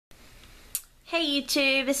Hey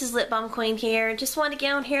YouTube, this is Lip Balm Queen here. Just wanted to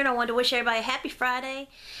get on here and I wanted to wish everybody a happy Friday.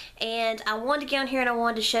 And I wanted to get on here and I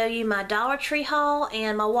wanted to show you my Dollar Tree haul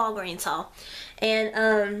and my Walgreens haul.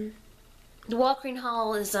 And the Walgreens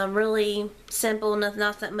haul is really simple,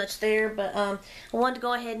 not that much there, but I wanted to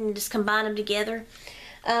go ahead and just combine them together.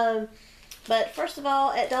 But first of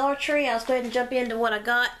all, at Dollar Tree, I'll go ahead and jump into what I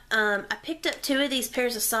got. I picked up 2 of these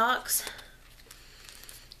pairs of socks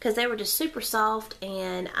because they were just super soft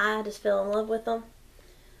and I just fell in love with them.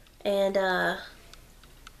 And I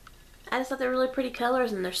just thought they were really pretty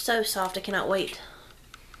colors and they're so soft. I cannot wait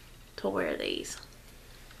to wear these.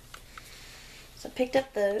 So I picked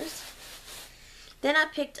up those. Then I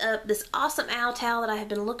picked up this awesome owl towel that I have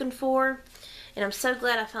been looking for, and I'm so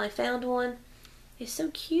glad I finally found one. It's so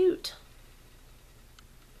cute.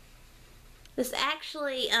 This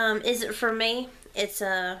actually isn't for me. It's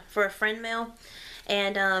for a friend mail.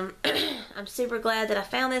 And I'm super glad that I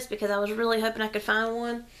found this because I was really hoping I could find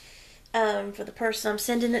one for the person I'm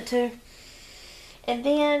sending it to. And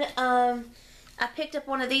then I picked up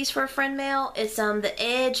one of these for a friend mail. It's the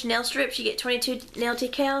Edge nail strips. You get 22 nail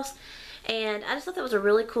decals. And I just thought that was a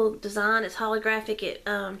really cool design. It's holographic. It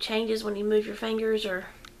changes when you move your fingers or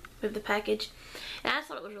move the package. And I just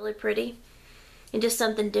thought it was really pretty and just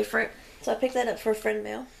something different. So I picked that up for a friend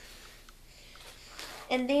mail.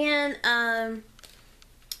 And then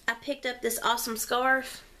I picked up this awesome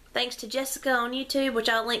scarf thanks to Jessica on YouTube, which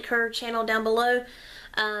I'll link her channel down below.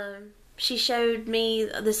 She showed me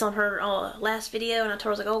this on her last video, and I told her,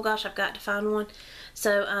 I was like, oh gosh, I've got to find one.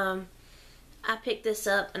 So I picked this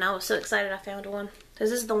up and I was so excited I found one because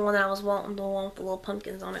this is the one that I was wanting, the one with the little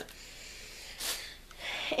pumpkins on it.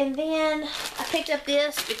 And then I picked up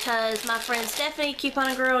this because my friend Stephanie,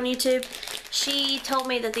 Coupon Girl on YouTube, she told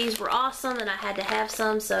me that these were awesome and I had to have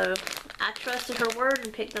some, so I trusted her word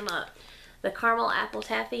and picked them up. The Caramel Apple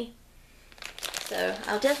Taffy. So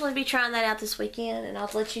I'll definitely be trying that out this weekend and I'll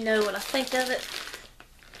let you know what I think of it.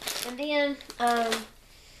 And then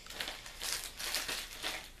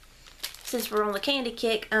since we're on the candy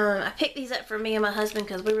kick, I picked these up for me and my husband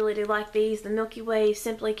because we really do like these. The Milky Way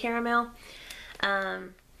Simply Caramel.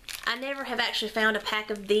 I never have actually found a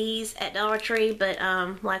pack of these at Dollar Tree, but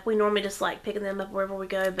like we normally just like picking them up wherever we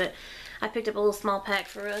go, but I picked up a little small pack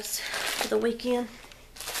for us for the weekend.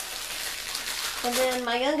 And then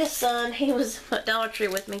my youngest son, he was at Dollar Tree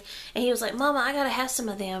with me, and he was like, Mama, I gotta have some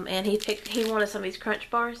of them, and he wanted some of these Crunch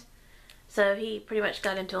Bars, so he pretty much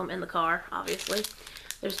got into them in the car, obviously.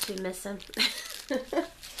 There's 2 missing.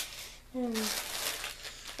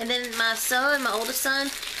 And then my son, my oldest son,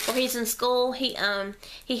 when he's in school, he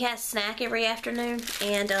has snack every afternoon,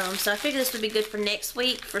 and so I figured this would be good for next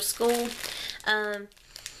week for school.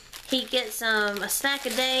 He gets a snack a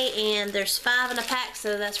day, and there's 5 in a pack,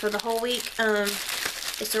 so that's for the whole week.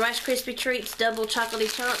 It's the Rice Krispie Treats Double Chocolatey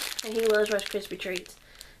Chunk, and he loves Rice Krispie Treats.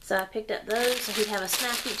 So I picked up those, so he'd have a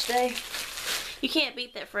snack each day. You can't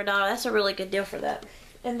beat that for $1. That's a really good deal for that.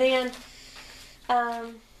 And then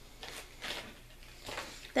I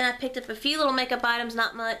picked up a few little makeup items,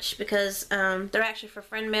 not much, because they're actually for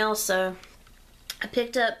friend mail. So I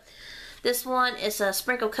picked up this one. It's a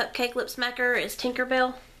Sprinkle Cupcake Lip Smacker. It's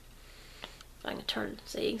Tinkerbell. If I can turn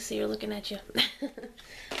so you can see her looking at you.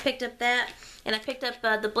 Picked up that. And I picked up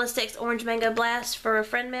the Blistex Orange Mango Blast for a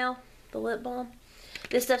friend mail, the lip balm.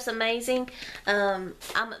 This stuff's amazing. I'm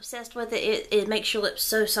obsessed with it. It makes your lips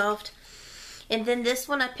so soft. And then this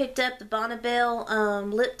one I picked up, the Bonnabelle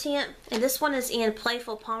lip tint, and this one is in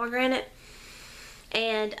Playful Pomegranate.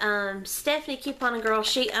 And Stephanie, Coupon Girl,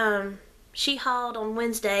 she hauled on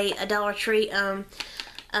Wednesday a Dollar Tree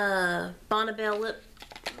Bonnabelle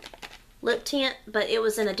lip tint, but it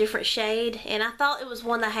was in a different shade, and I thought it was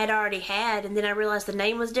one that I had already had, and then I realized the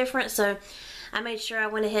name was different, so I made sure I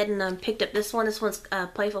went ahead and picked up this one. This one's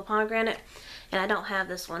Playful Pomegranate. And I don't have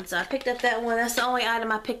this one, so I picked up that one. That's the only item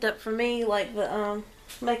I picked up for me, like the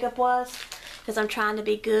makeup was, because I'm trying to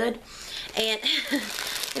be good. And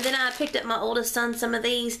and then I picked up my oldest son some of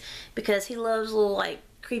these because he loves little like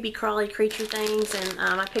creepy crawly creature things, and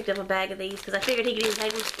I picked up a bag of these because I figured he could either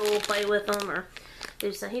take them to school, play with them, or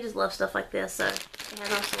do something. He just loves stuff like this, so it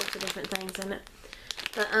has all sorts of different things in it.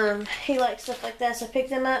 But he likes stuff like that, so I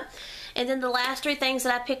picked them up. And then the last 3 things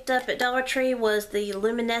that I picked up at Dollar Tree was the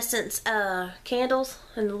luminescence candles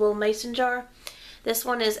in the little mason jar. This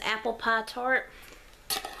one is Apple Pie Tart.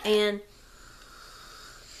 And,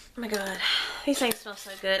 oh my god, these things smell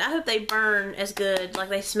so good. I hope they burn as good, like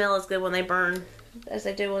they smell as good when they burn as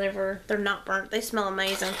they do whenever they're not burnt. They smell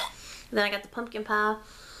amazing. And then I got the pumpkin pie.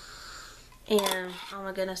 And, oh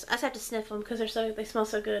my goodness, I just have to sniff them because they smell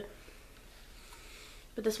so good.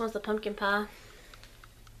 But this one's the pumpkin pie.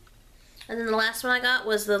 And then the last one I got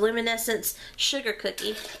was the Luminescence Sugar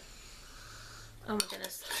Cookie. Oh my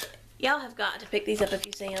goodness. Y'all have got to pick these up if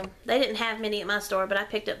you see them. They didn't have many at my store, but I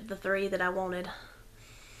picked up the 3 that I wanted.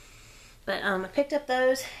 But I picked up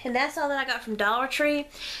those, and that's all that I got from Dollar Tree.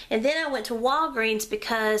 And then I went to Walgreens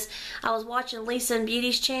because I was watching Lisa and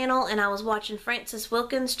Beauty's channel, and I was watching Francis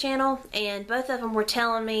Wilkins' channel, and both of them were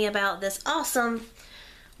telling me about this awesome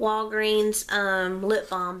Walgreens lip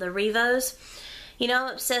balm, the Revos. You know,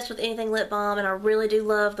 I'm obsessed with anything lip balm, and I really do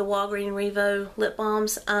love the Walgreens Revo lip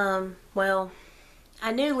balms. Well,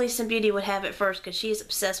 I knew Lisa and Beauty would have it first because she's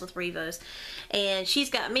obsessed with Revos, and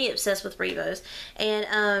she's got me obsessed with Revos.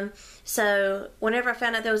 And so whenever I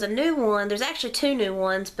found out there was a new one, there's actually 2 new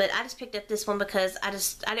ones, but I just picked up this one because I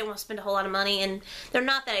didn't want to spend a whole lot of money, and they're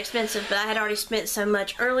not that expensive, but I had already spent so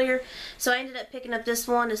much earlier, so I ended up picking up this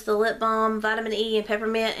one. It's the lip balm, vitamin E and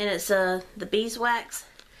peppermint, and it's the beeswax,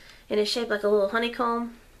 and it's shaped like a little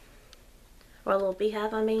honeycomb, or a little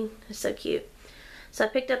beehive, I mean. It's so cute. So I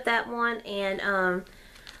picked up that one, and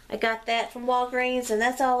I got that from Walgreens, and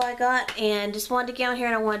that's all I got. And just wanted to get on here,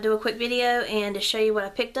 and I want to do a quick video and to show you what I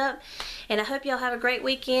picked up. And I hope y'all have a great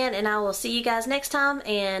weekend, and I will see you guys next time,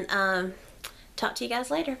 and talk to you guys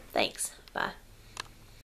later. Thanks. Bye.